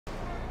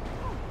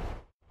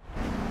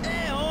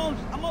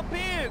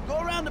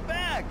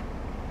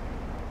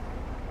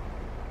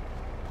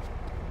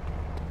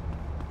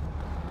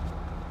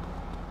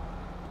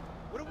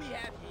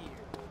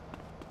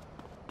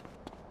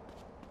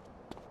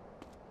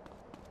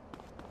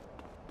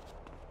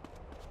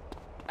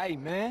Hey,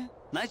 man.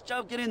 Nice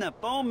job getting that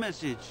phone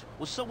message.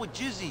 What's up with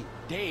Jizzy?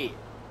 Dead.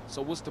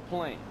 So what's the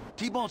plan?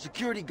 T-Bone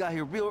security got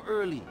here real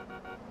early.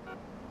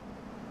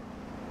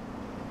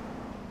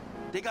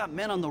 They got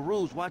men on the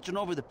roofs watching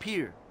over the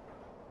pier.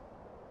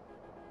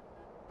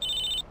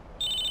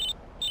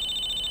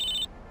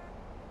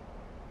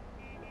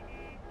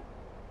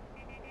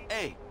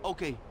 Hey,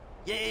 okay.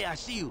 Yeah, I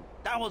see you.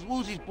 That was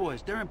Woozy's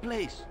boys. They're in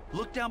place.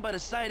 Look down by the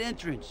side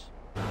entrance.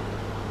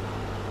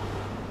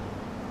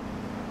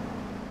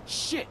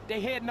 Shit, they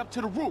heading up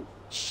to the roof.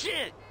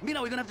 Shit! Mina,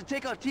 we're gonna have to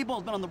take out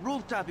T-Bone's men on the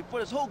rooftop before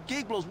this whole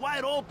gig blows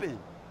wide open.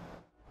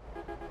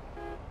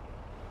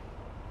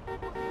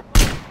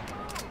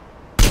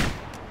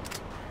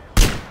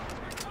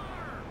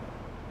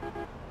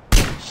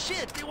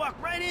 Shit, they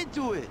walked right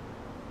into it.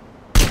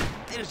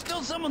 Hey, there's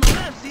still some on the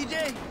left,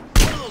 CJ.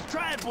 One of those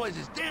triad boys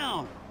is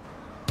down.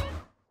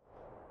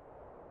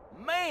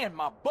 Man,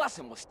 my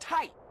busing was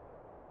tight.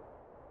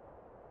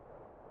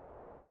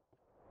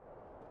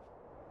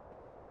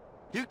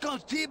 Here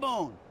comes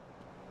T-Bone.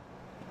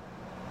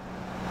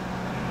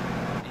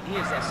 And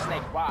here's that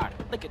snake rider.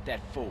 Look at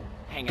that fool,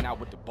 hanging out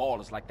with the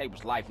ballers like they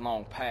was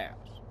lifelong pals.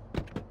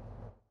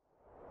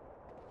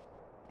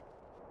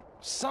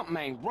 Something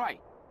ain't right.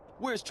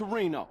 Where's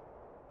Torino?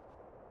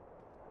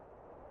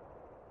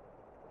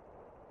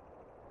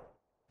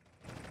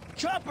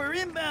 Chopper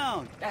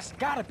inbound. That's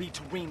gotta be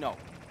Torino.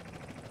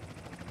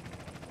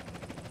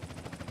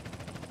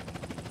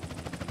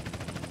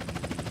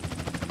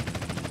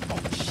 Oh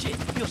shit,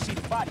 he'll see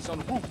the bodies on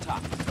the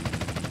rooftop.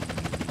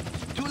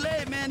 It's too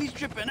late, man. He's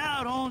tripping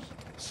out, Holmes.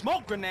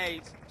 Smoke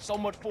grenades? So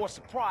much for a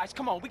surprise.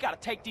 Come on, we gotta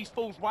take these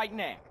fools right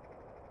now.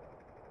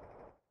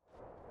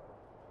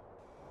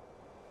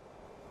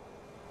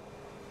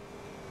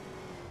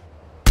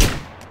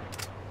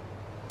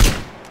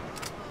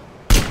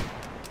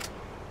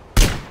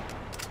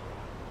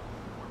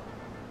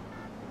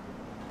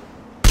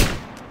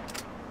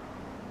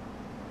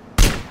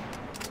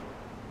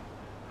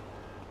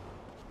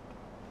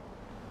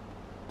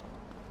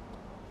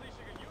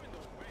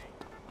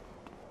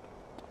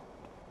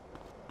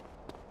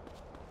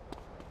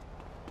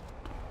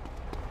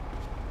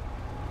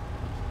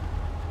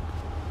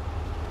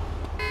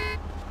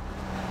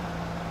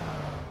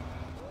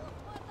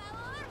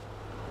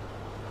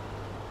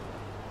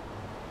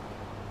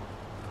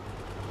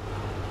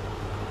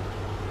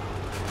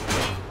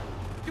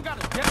 You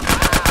gotta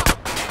get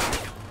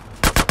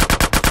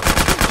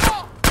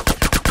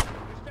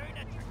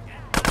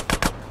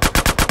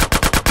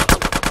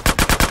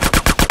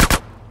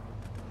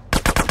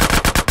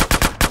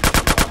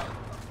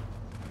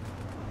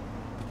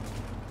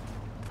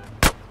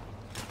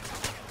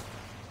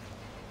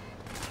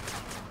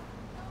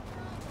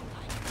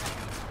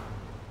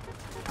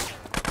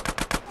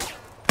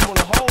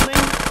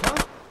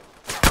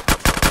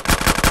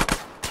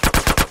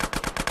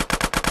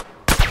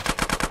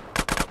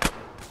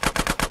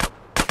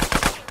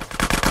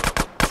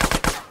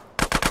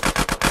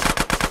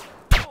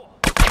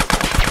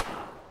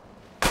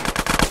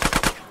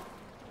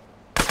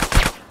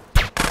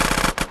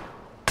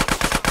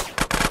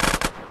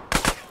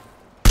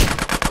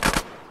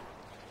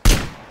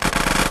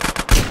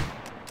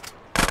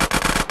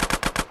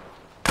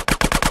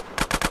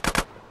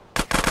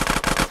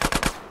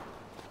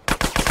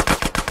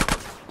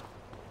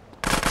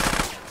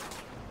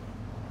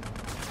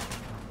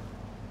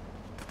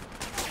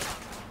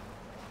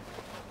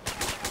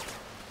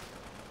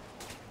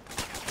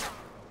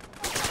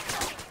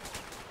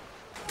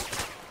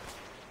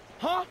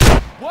Huh?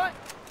 What?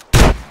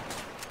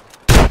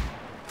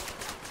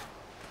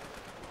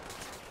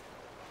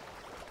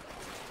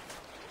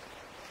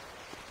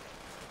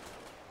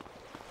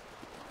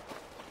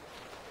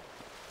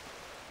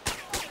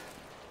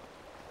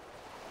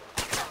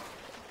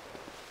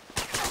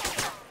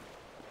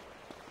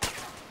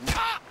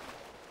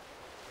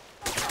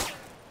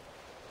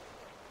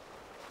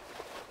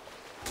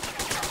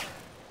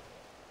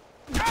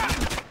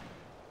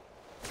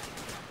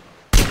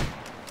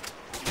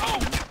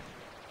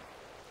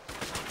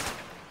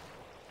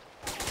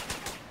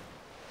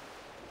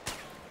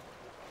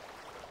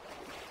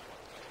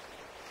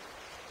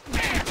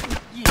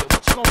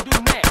 Gonna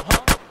do now,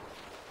 huh?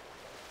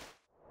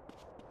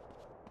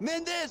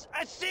 Mendez,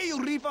 I see you,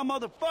 Rifa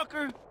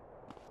motherfucker.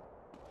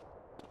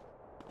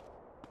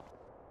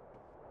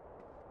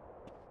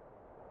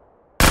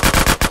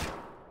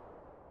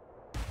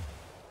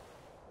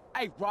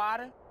 Hey,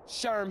 Ryder,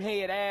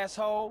 sherm-head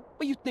asshole,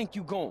 where you think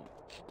you going?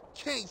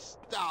 Can't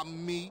stop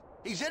me.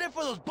 He's headed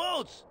for those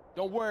boats.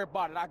 Don't worry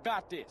about it, I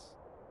got this.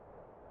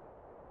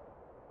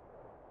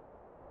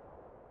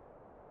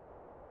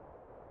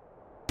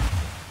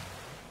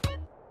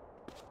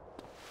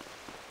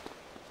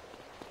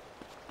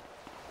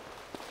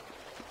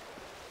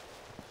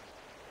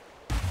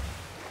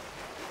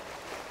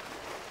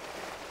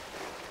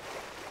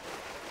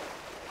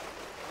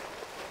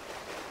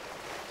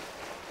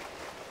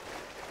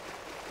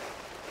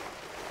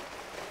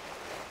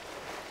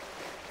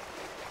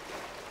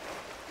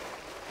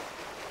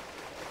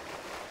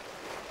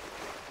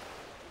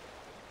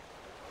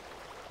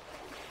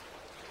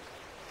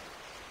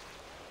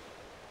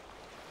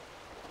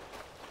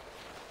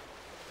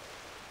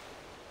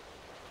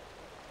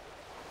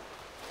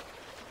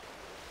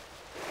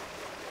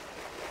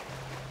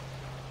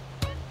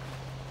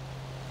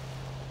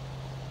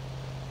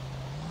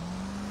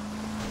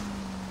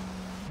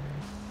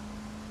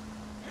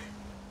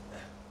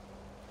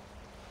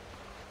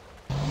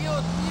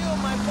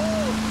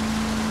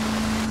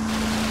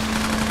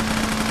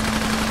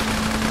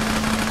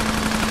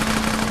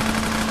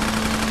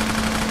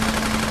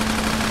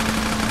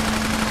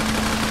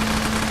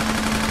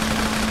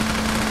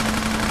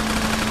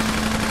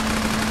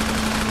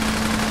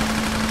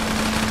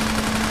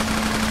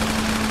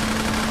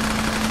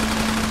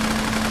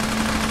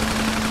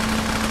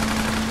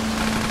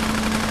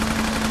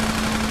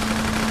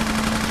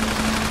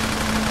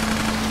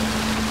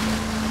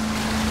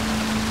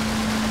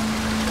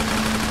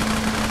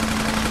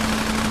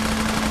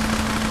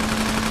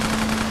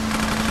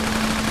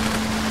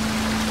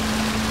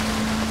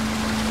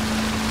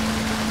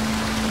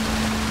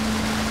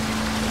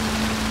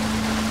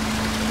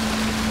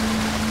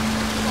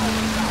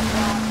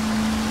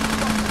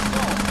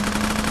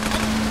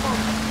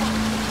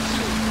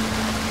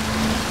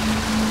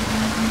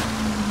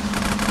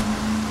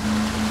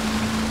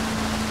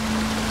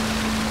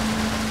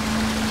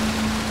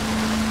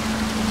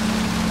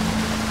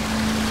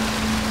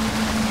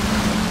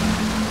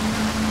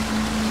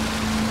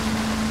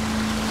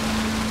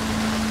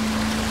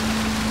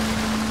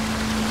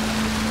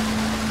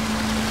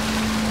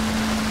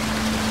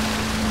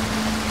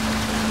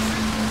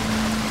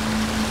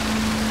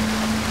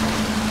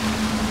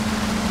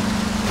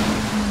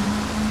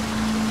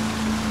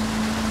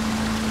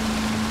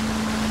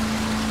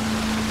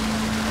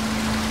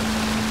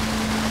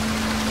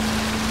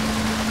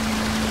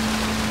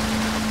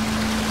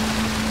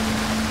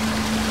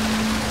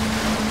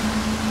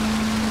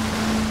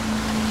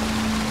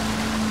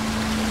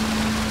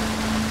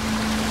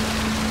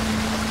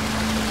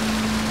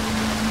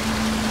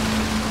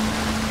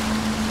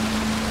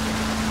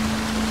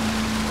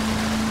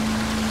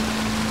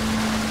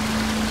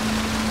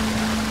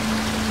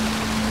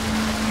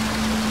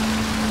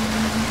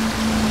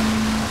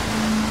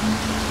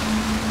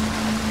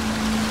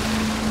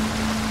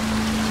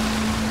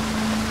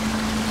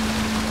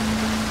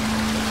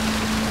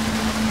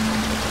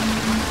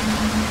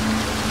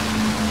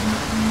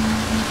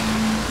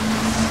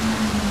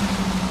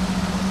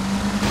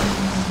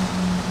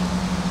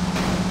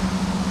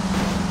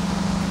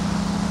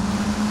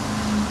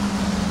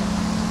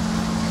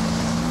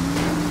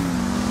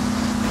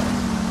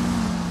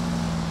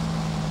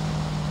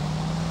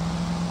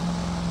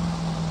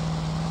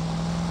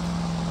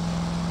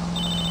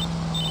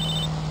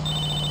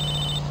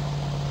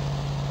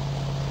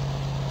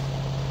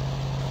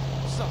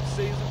 up,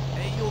 Caesar?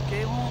 Hey, you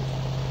okay, Holmes?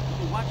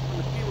 You've been watching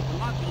from the pier with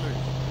binoculars.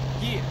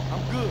 Yeah,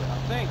 I'm good, I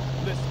think.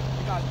 Listen,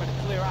 you guys better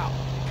clear out.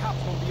 The cops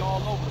gonna be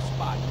all over the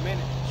spot in a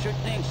minute. Sure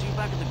thing. See you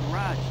back at the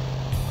garage.